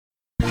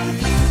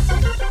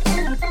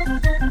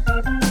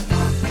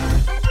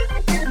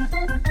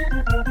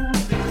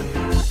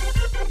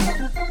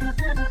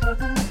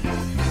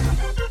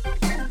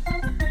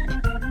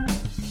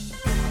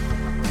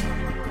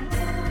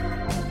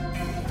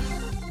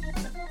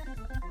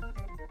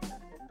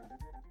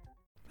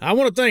I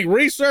want to thank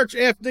Research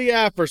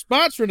FDI for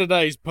sponsoring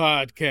today's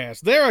podcast.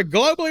 They're a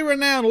globally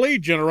renowned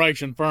lead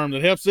generation firm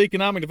that helps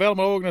economic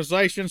development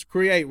organizations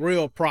create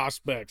real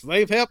prospects.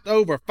 They've helped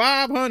over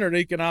 500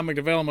 economic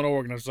development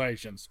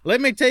organizations.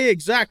 Let me tell you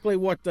exactly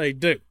what they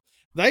do.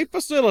 They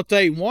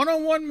facilitate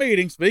one-on-one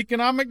meetings with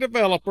economic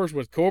developers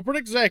with corporate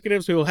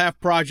executives who will have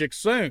projects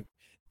soon.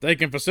 They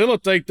can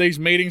facilitate these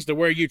meetings to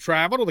where you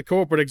travel to the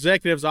corporate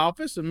executive's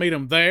office and meet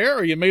them there,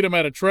 or you meet them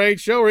at a trade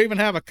show, or even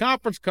have a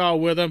conference call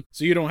with them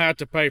so you don't have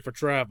to pay for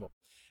travel.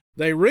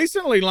 They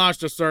recently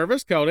launched a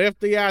service called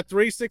FDI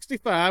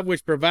 365,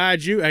 which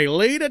provides you a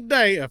lead a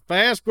day of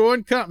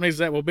fast-growing companies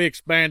that will be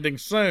expanding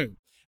soon.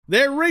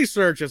 Their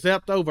research has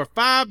helped over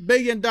 $5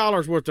 billion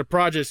worth of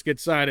projects get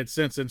cited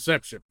since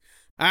inception.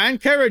 I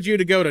encourage you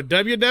to go to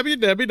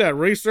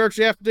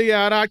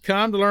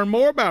www.researchfdi.com to learn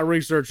more about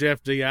Research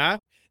FDI.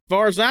 As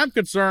far as I'm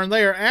concerned,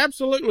 they are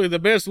absolutely the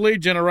best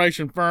lead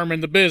generation firm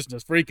in the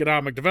business for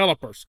economic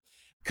developers.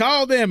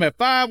 Call them at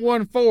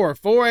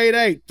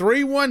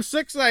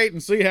 514-488-3168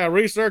 and see how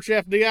Research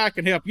FDI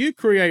can help you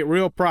create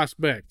real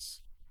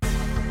prospects.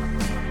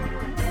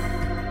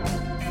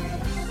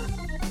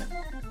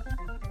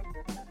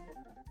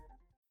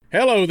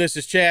 Hello, this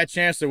is Chad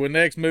Chancellor with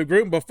Next Move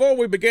Group. And before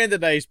we begin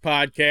today's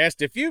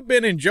podcast, if you've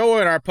been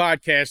enjoying our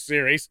podcast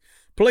series,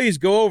 please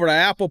go over to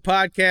Apple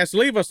Podcasts,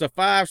 leave us a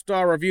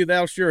 5-star review.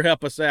 That'll sure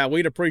help us out.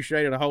 We'd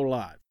appreciate it a whole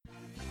lot.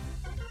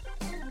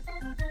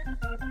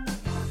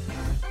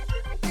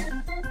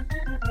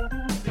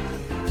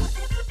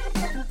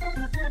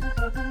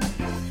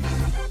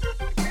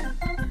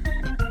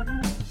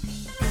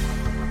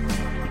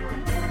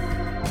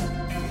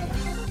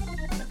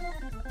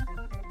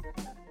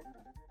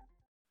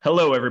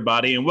 Hello,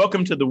 everybody, and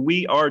welcome to the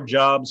We Are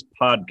Jobs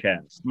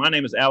podcast. My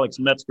name is Alex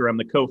Metzger. I'm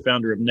the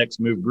co-founder of Next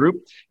Move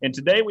Group, and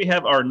today we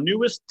have our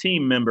newest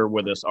team member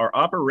with us, our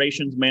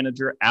operations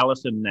manager,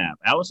 Allison Knapp.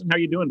 Allison, how are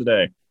you doing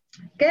today?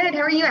 Good.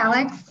 How are you,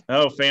 Alex?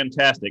 Oh,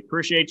 fantastic.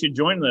 Appreciate you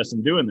joining us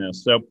and doing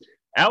this. So,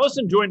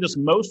 Allison joined us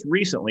most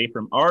recently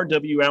from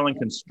R.W. Allen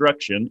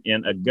Construction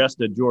in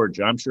Augusta,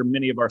 Georgia. I'm sure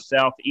many of our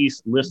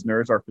Southeast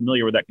listeners are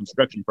familiar with that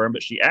construction firm,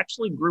 but she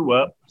actually grew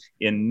up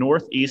in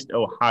Northeast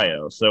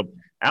Ohio. So,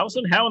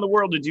 Allison, how in the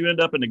world did you end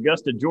up in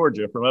Augusta,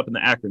 Georgia from up in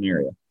the Akron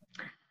area?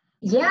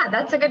 Yeah,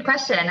 that's a good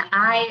question.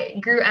 I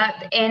grew up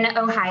in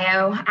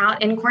Ohio,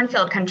 out in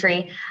cornfield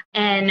country,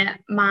 and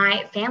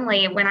my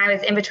family, when I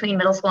was in between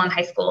middle school and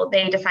high school,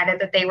 they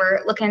decided that they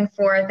were looking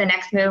for the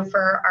next move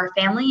for our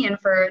family and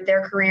for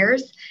their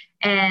careers.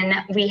 And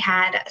we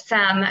had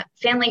some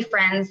family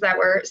friends that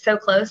were so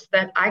close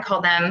that I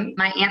call them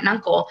my aunt and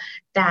uncle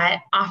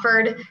that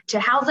offered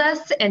to house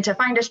us and to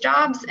find us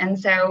jobs. And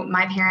so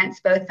my parents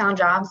both found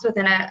jobs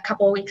within a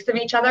couple of weeks of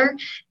each other,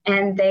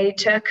 and they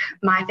took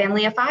my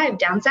family of 5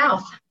 down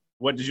south.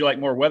 What did you like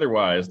more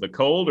weather-wise, the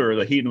cold or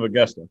the heat of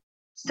Augusta?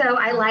 So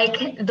I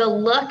like the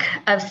look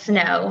of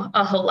snow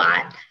a whole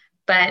lot,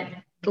 but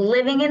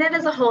living in it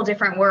is a whole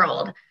different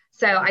world.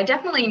 So I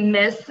definitely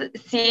miss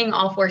seeing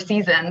all 4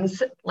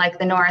 seasons like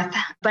the North,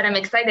 but I'm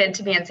excited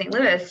to be in St.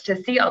 Louis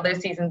to see all those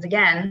seasons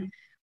again.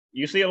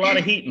 You see a lot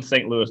of heat in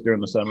St. Louis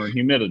during the summer and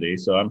humidity,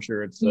 so I'm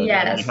sure it's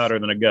definitely hotter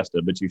than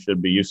Augusta, but you should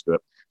be used to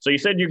it. So you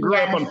said you grew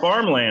up on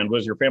farmland.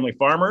 Was your family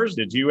farmers?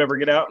 Did you ever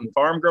get out and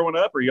farm growing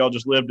up, or y'all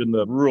just lived in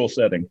the rural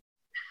setting?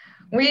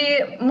 We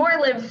more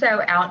lived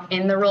so out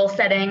in the rural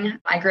setting.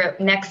 I grew up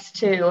next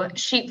to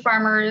sheep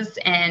farmers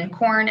and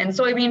corn and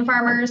soybean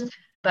farmers,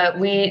 but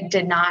we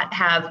did not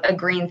have a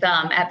green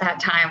thumb at that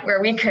time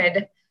where we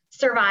could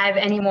survive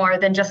any more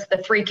than just the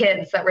 3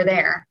 kids that were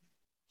there.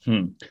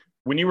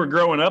 When you were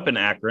growing up in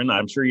Akron,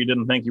 I'm sure you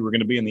didn't think you were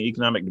going to be in the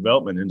economic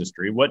development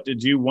industry. What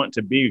did you want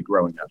to be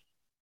growing up?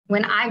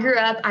 When I grew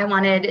up, I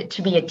wanted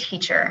to be a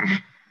teacher.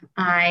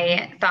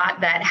 I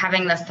thought that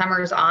having the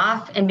summers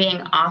off and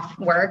being off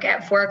work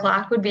at 4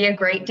 o'clock would be a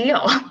great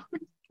deal.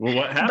 Well,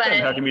 what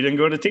happened? How come you didn't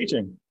go to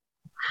teaching?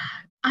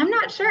 I'm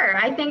not sure.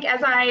 I think as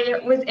I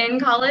was in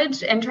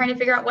college and trying to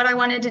figure out what I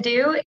wanted to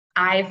do,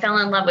 I fell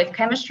in love with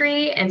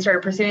chemistry and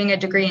started pursuing a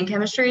degree in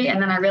chemistry.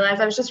 And then I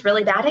realized I was just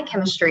really bad at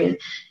chemistry.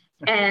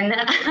 And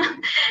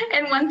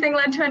one thing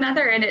led to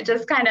another. And it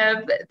just kind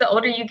of, the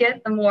older you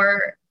get, the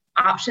more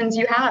options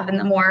you have and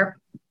the more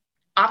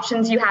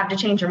options you have to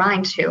change your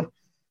mind to.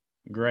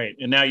 Great.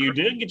 And now you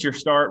did get your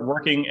start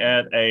working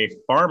at a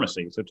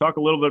pharmacy. So talk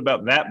a little bit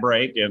about that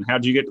break and how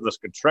did you get to this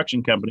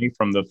construction company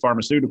from the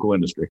pharmaceutical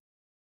industry?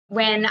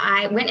 When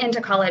I went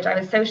into college, I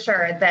was so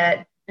sure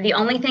that the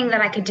only thing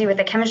that I could do with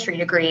a chemistry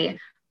degree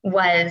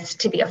was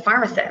to be a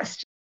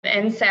pharmacist.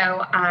 And so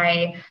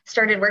I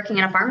started working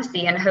in a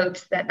pharmacy in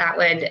hopes that that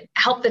would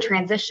help the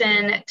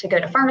transition to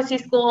go to pharmacy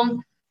school.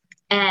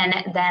 And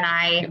then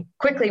I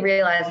quickly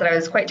realized that I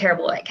was quite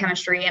terrible at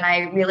chemistry and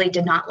I really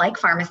did not like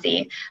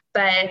pharmacy.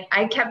 But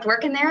I kept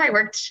working there. I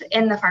worked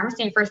in the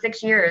pharmacy for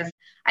 6 years.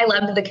 I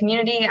loved the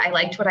community. I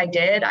liked what I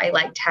did. I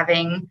liked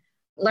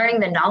learning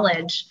the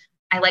knowledge.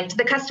 I liked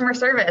the customer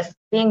service,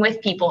 being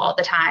with people all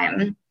the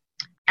time.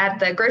 At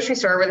the grocery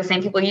store were the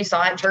same people you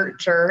saw at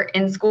church or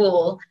in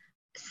school.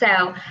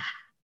 So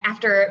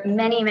After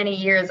many, many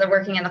years of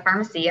working in the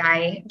pharmacy,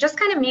 I just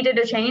kind of needed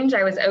a change.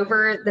 I was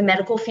over the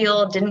medical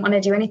field, didn't want to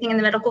do anything in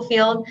the medical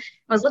field.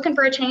 I was looking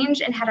for a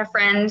change and had a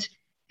friend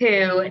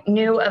who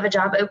knew of a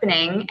job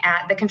opening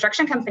at the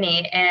construction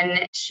company,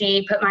 and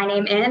she put my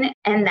name in,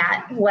 and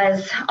that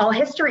was all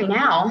history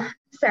now.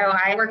 So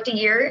I worked a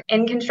year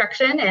in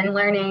construction and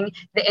learning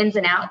the ins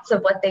and outs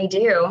of what they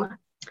do,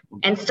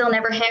 and still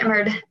never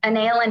hammered a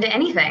nail into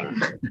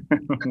anything.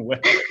 Well,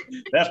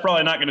 that's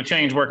probably not going to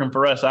change working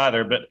for us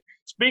either. But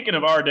speaking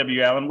of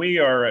R.W. Allen, we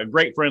are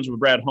great friends with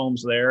Brad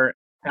Holmes there.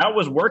 How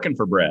was working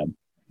for Brad?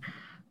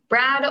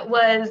 Brad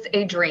was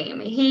a dream.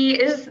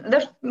 He is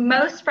the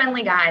most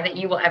friendly guy that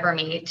you will ever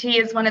meet. He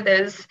is one of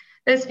those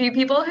few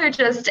people who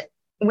just,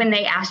 when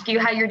they ask you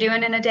how you're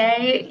doing in a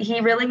day, he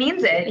really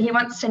means it. He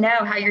wants to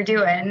know how you're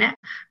doing,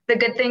 the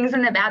good things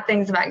and the bad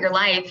things about your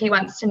life. He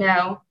wants to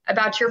know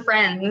about your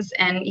friends,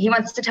 and he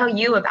wants to tell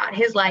you about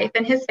his life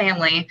and his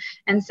family.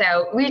 And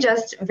so we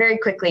just very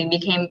quickly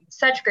became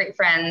such great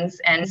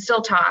friends and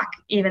still talk,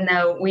 even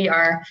though we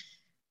are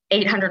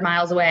 800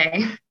 miles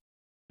away.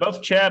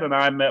 Both Chad and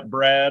I met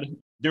Brad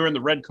during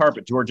the red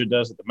carpet Georgia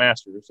does at the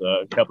Masters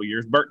a couple of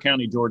years. Burke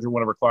County, Georgia,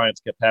 one of our clients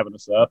kept having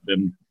us up,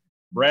 and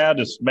Brad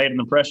has made an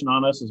impression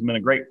on us, has been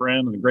a great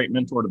friend and a great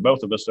mentor to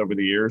both of us over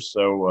the years.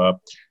 So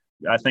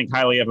I think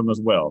highly of him as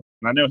well.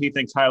 And I know he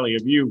thinks highly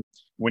of you.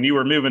 When you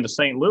were moving to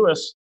St.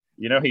 Louis,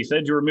 he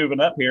said you were moving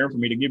up here for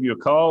me to give you a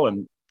call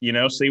and,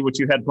 see what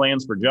you had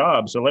plans for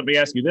jobs. So let me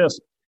ask you this.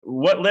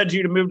 What led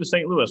you to move to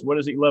St. Louis? What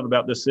does he love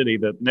about this city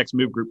that Next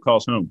Move Group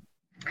calls home?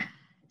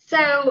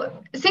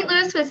 So St.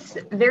 Louis was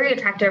very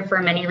attractive for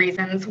many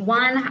reasons.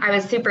 One, I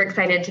was super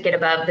excited to get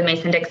above the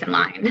Mason-Dixon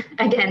line,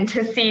 again,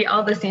 to see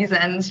all the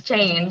seasons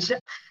change.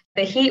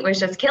 The heat was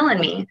just killing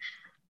me.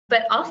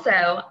 But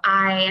also,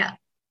 I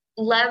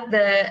love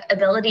the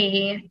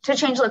ability to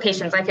change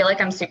locations. I feel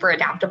like I'm super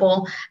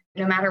adaptable.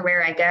 No matter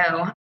where I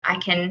go, I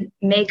can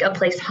make a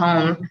place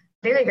home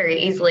very,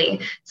 very easily.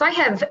 So I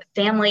have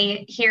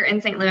family here in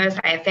St. Louis.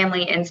 I have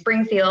family in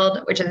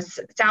Springfield, which is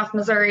South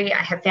Missouri. I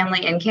have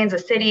family in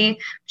Kansas City,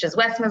 which is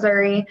West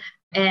Missouri.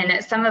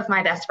 And some of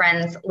my best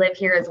friends live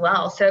here as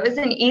well. So it was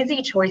an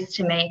easy choice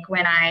to make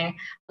when I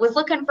was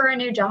looking for a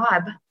new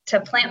job to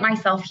plant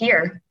myself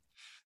here.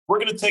 We're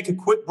going to take a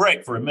quick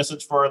break for a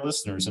message for our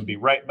listeners and be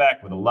right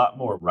back with a lot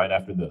more right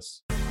after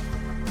this.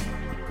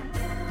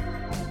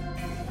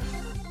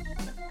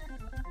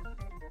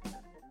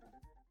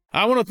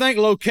 I want to thank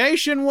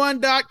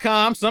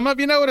LocationOne.com. Some of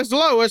you know it as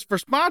Lois for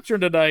sponsoring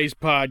today's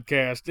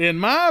podcast. In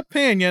my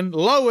opinion,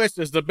 Lois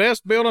is the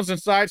best buildings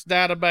and sites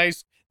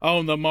database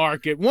on the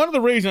market. One of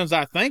the reasons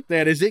I think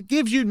that is it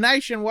gives you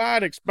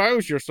nationwide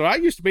exposure. So I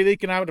used to be the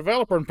economic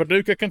developer in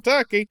Paducah,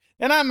 Kentucky,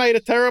 and I made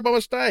a terrible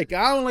mistake.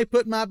 I only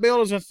put my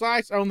buildings and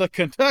sites on the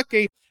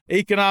Kentucky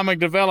Economic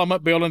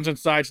Development Buildings and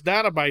Sites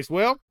database.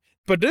 Well,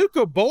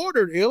 Paducah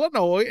bordered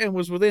Illinois and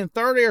was within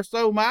 30 or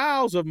so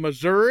miles of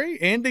Missouri,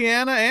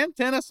 Indiana, and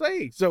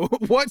Tennessee. So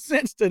what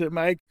sense did it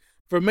make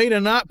for me to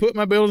not put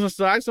my buildings and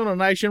sites on a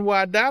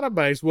nationwide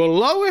database? Well,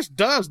 Lois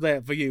does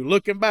that for you.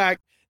 Looking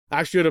back,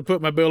 I should have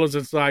put my buildings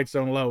and sites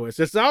on Lois.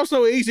 It's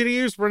also easy to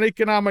use for an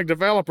economic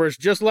developer. It's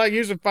just like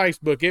using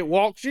Facebook. It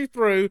walks you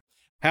through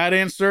how to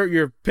insert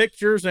your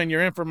pictures and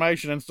your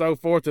information and so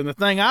forth. And the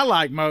thing I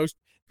like most,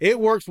 it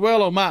works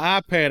well on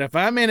my iPad. If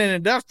I'm in an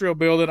industrial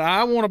building,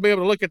 I want to be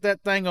able to look at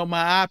that thing on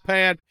my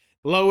iPad.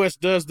 Lois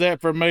does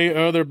that for me.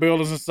 Other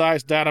buildings and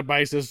sites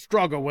databases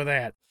struggle with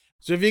that.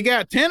 So if you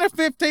got 10 or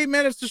 15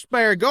 minutes to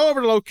spare, go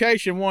over to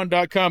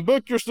LocationOne.com,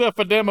 book yourself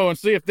a demo, and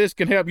see if this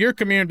can help your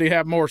community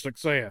have more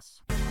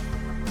success.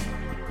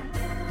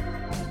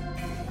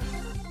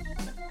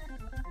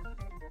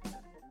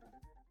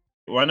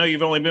 Well, I know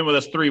you've only been with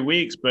us 3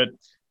 weeks, but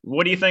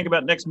what do you think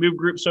about Next Move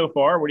Group so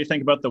far? What do you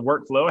think about the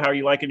workflow? How are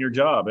you liking your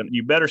job? And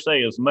you better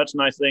say as much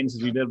nice things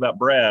as you did about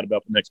Brad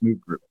about the Next Move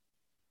Group.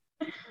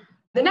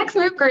 The Next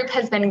Move Group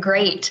has been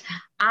great.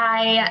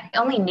 I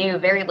only knew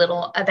very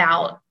little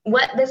about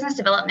what business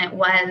development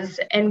was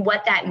and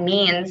what that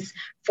means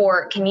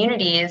for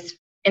communities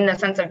in the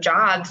sense of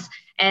jobs.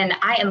 And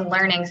I am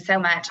learning so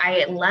much.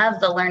 I love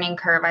the learning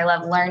curve. I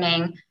love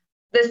learning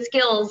the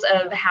skills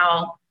of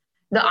how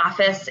the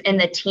office and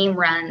the team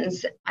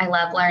runs. I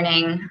love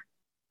learning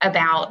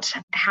about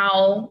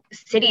how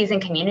cities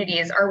and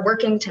communities are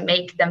working to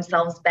make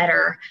themselves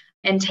better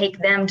and take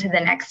them to the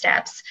next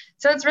steps.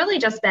 So it's really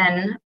just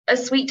been a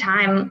sweet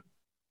time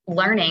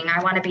learning.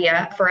 I want to be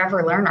a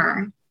forever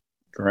learner.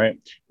 Great.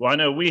 Well, I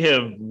know we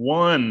have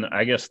won,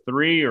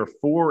 3 or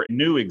 4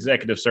 new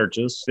executive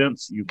searches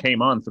since you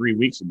came on 3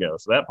 weeks ago.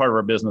 So that part of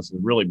our business is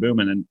really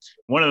booming. And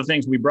one of the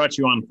things we brought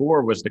you on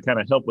for was to kind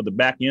of help with the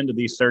back end of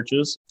these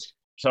searches.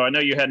 So I know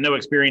you had no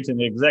experience in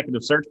the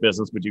executive search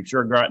business, but you've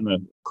sure gotten a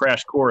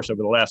crash course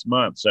over the last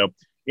month. So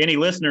any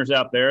listeners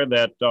out there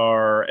that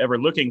are ever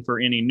looking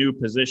for any new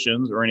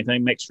positions or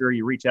anything, make sure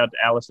you reach out to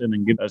Allison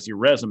and give us your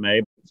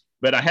resume.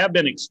 But I have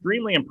been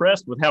extremely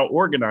impressed with how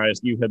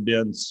organized you have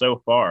been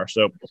so far.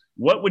 So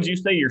what would you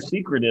say your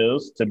secret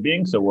is to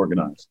being so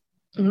organized?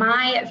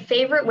 My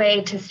favorite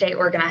way to stay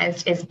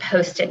organized is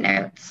Post-it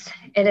notes.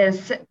 It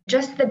is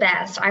just the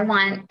best. I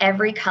want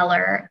every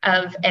color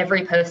of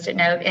every Post-it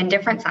note in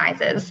different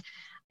sizes.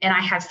 And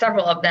I have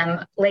several of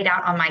them laid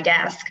out on my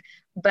desk.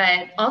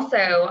 But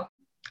also,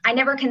 I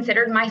never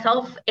considered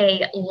myself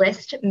a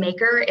list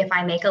maker. If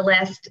I make a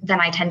list, then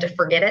I tend to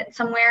forget it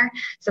somewhere.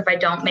 So if I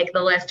don't make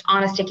the list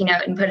on a sticky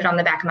note and put it on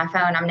the back of my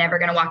phone, I'm never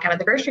going to walk out of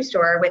the grocery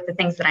store with the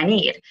things that I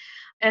need.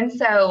 And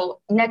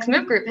so Next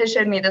Move Group has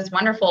showed me this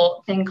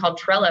wonderful thing called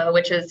Trello,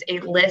 which is a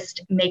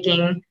list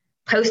making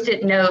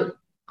Post-it note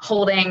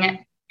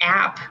holding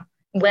app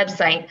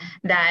website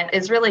that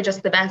is really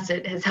just the best.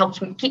 It has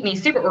helped keep me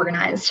super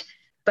organized.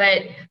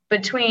 But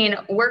between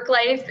work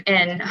life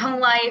and home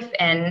life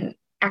and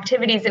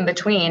activities in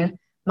between,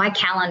 my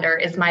calendar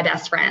is my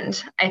best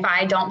friend. If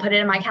I don't put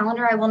it in my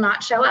calendar, I will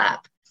not show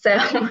up. So,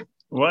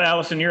 well,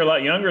 Allison, you're a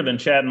lot younger than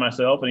Chad and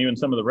myself, and even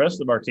some of the rest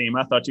of our team.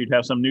 I thought you'd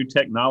have some new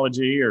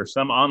technology or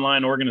some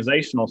online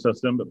organizational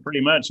system, but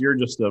pretty much you're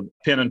just a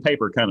pen and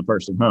paper kind of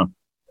person, huh?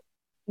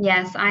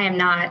 Yes, I am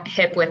not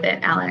hip with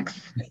it, Alex.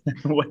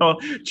 Well,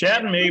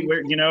 Chad and me,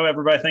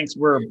 everybody thinks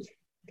we're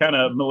kind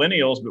of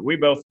millennials, but we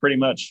both pretty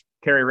much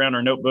carry around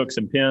our notebooks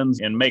and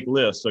pens and make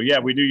lists. So yeah,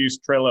 we do use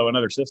Trello and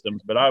other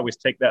systems, but I always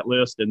take that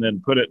list and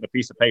then put it in a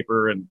piece of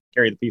paper and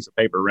carry the piece of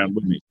paper around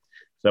with me.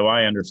 So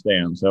I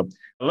understand. So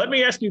let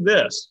me ask you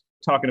this,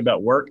 talking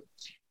about work,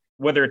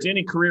 whether it's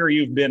any career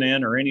you've been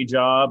in or any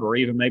job or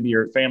even maybe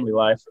your family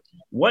life,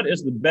 what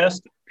is the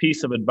best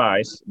piece of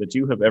advice that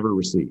you have ever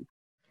received?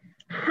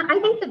 I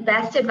think the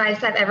best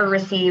advice I've ever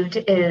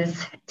received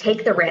is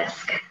take the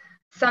risk.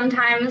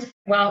 Sometimes,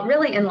 well,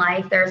 really in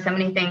life, there are so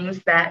many things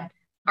that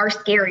are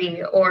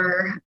scary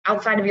or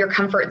outside of your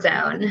comfort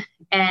zone.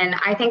 And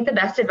I think the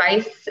best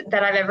advice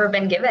that I've ever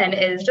been given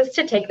is just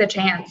to take the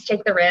chance,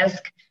 take the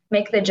risk,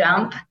 make the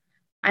jump.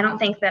 I don't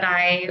think that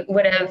I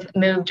would have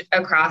moved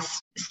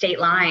across state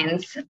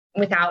lines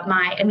without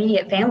my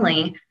immediate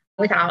family,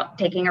 without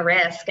taking a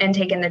risk and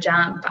taking the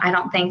jump. I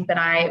don't think that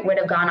I would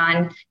have gone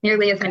on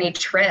nearly as many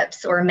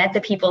trips or met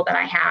the people that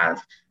I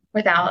have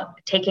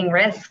without taking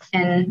risks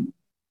and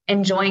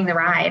enjoying the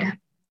ride.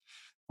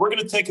 We're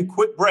going to take a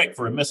quick break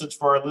for a message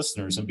for our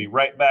listeners and be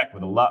right back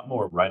with a lot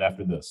more right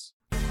after this.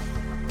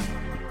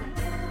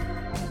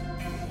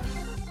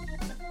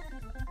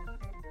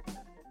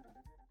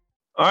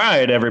 All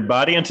right,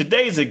 everybody. In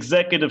today's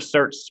Executive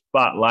Search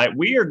Spotlight,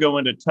 we are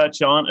going to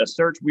touch on a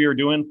search we are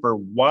doing for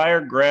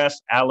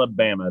Wiregrass,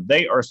 Alabama.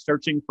 They are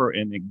searching for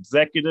an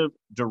executive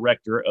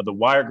director of the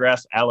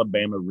Wiregrass,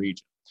 Alabama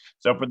region.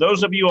 So for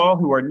those of you all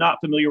who are not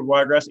familiar with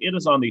Wiregrass, it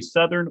is on the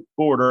southern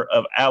border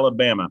of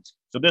Alabama.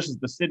 So this is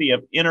the city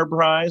of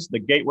Enterprise, the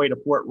gateway to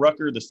Fort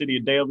Rucker, the city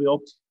of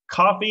Daleville,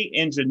 Coffee,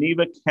 and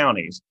Geneva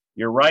counties.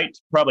 You're right,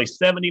 probably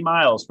 70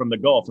 miles from the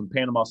Gulf in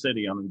Panama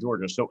City in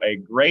Georgia. So a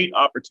great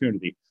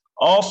opportunity.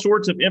 All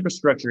sorts of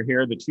infrastructure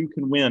here that you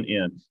can win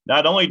in.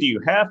 Not only do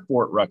you have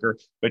Fort Rucker,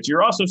 but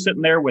you're also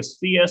sitting there with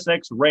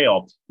CSX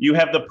Rail. You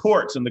have the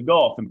ports in the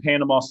Gulf in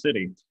Panama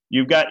City.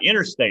 You've got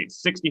Interstate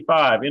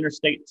 65,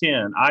 Interstate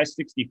 10,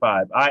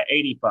 I-65,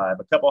 I-85,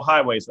 a couple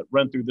highways that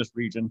run through this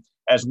region,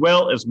 as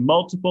well as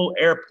multiple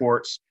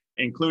airports,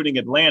 including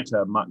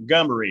Atlanta,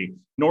 Montgomery,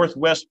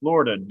 Northwest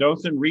Florida,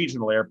 Dothan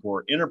Regional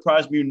Airport,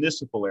 Enterprise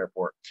Municipal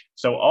Airport.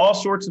 So all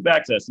sorts of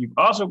access. You've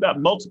also got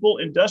multiple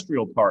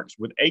industrial parks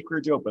with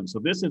acreage open. So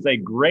this is a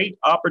great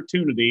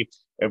opportunity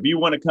if you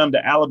want to come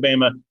to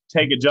Alabama,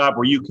 take a job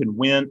where you can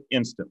win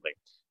instantly.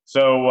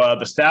 So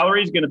the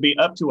salary is going to be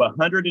up to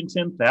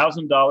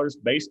 $110,000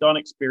 based on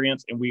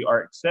experience, and we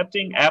are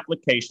accepting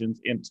applications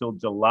until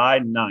July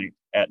 9th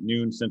at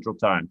noon Central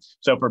Time.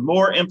 So for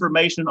more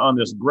information on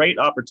this great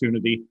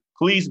opportunity,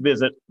 please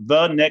visit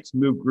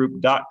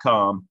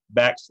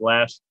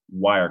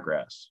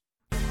thenextmovegroup.com/Wiregrass.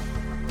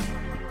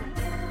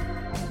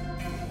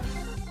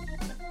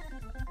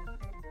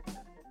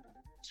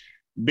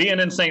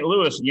 Being in St.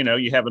 Louis,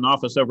 you have an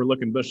office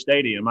overlooking Busch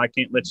Stadium. I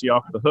can't let you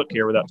off the hook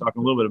here without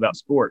talking a little bit about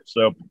sports.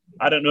 So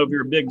I don't know if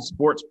you're a big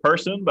sports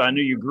person, but I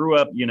knew you grew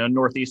up,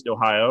 Northeast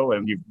Ohio,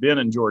 and you've been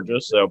in Georgia.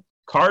 So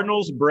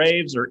Cardinals,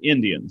 Braves, or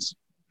Indians?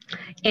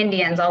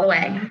 Indians all the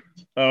way.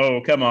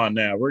 Oh, come on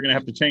now. We're going to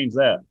have to change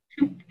that.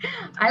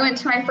 I went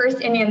to my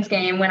first Indians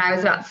game when I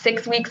was about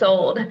 6 weeks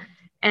old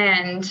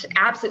and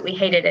absolutely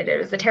hated it. It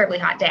was a terribly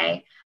hot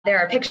day. There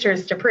are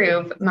pictures to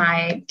prove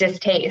my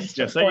distaste.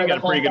 Just say you got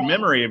a pretty good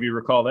memory if you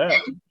recall that.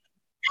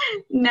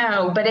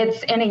 No, but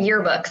it's in a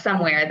yearbook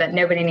somewhere that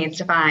nobody needs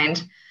to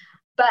find.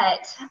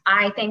 But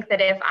I think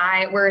that if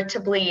I were to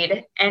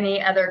bleed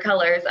any other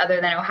colors other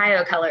than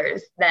Ohio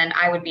colors, then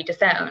I would be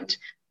disowned.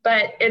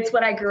 But it's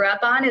what I grew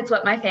up on. It's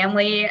what my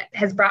family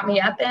has brought me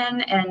up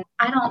in. And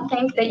I don't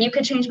think that you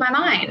could change my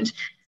mind.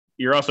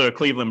 You're also a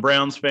Cleveland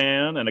Browns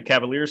fan and a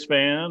Cavaliers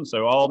fan.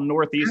 So all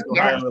Northeast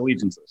Ohio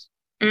allegiances.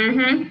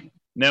 Mm-hmm.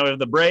 Now, if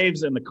the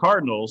Braves and the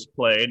Cardinals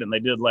played, and they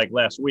did like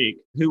last week,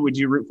 who would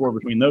you root for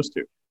between those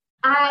two?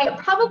 I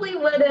probably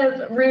would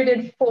have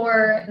rooted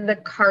for the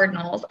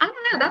Cardinals. I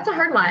don't know. That's a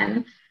hard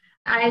one.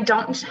 I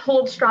don't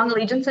hold strong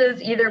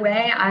allegiances either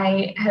way.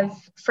 I have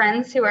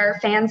friends who are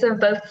fans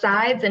of both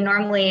sides, and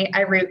normally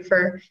I root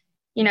for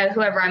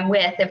whoever I'm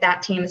with if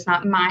that team is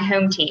not my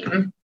home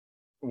team.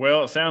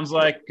 Well, it sounds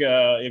like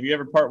if you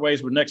ever part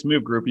ways with Next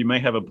Move Group, you may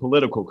have a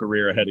political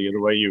career ahead of you the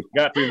way you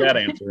got through that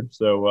answer.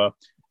 So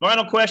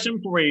final question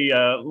before we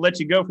let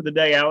you go for the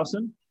day,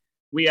 Allison.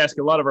 We ask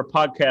a lot of our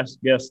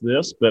podcast guests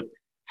this, but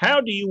how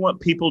do you want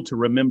people to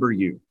remember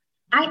you?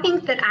 I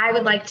think that I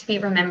would like to be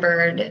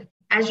remembered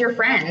as your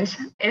friend.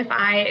 If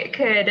I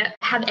could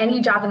have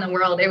any job in the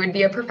world, it would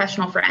be a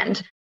professional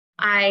friend.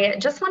 I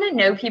just want to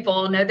know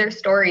people, know their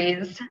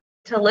stories,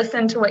 to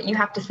listen to what you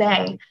have to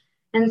say.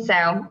 And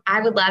so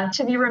I would love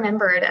to be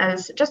remembered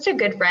as just a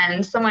good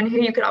friend, someone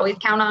who you could always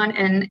count on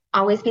and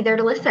always be there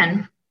to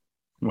listen.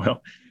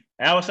 Well,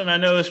 Allison, I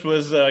know this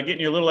was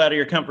getting you a little out of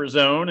your comfort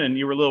zone and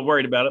you were a little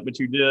worried about it, but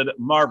you did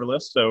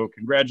marvelous. So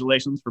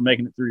congratulations for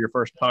making it through your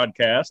first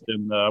podcast,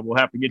 and we'll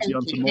have to get you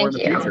on some more in the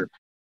future.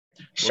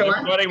 Sure. Well,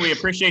 everybody, we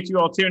appreciate you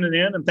all tuning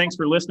in, and thanks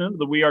for listening to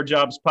the We Are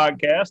Jobs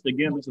podcast.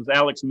 Again, this is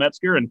Alex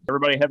Metzger, and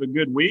everybody have a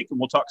good week, and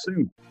we'll talk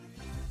soon.